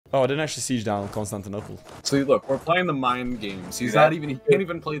Oh, I didn't actually siege down Constantinople. See, look, we're playing the mind games. He's not even, he can't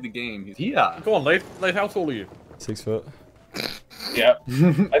even play the game. Go on, Laith. Laith, how tall are you? 6 foot. Yeah. I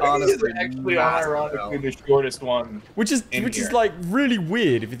think Honestly, he's actually massive, unironically the shortest one. Which is like really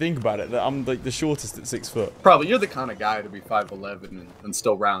weird if you think about it, that I'm like the shortest at 6 foot. Probably, you're the kind of guy to be 5'11" and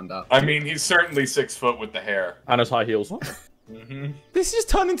still round up. I mean, he's certainly 6 foot with the hair. And his high heels. This just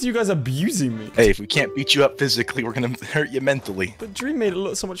turned into you guys abusing me. Hey, if we can't beat you up physically, we're gonna hurt you mentally. But Dream made it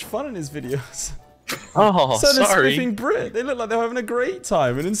look so much fun in his videos. Oh, So does sorry. Spiffing Brit. They look like they're having a great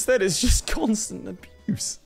time, and instead it's just constant abuse.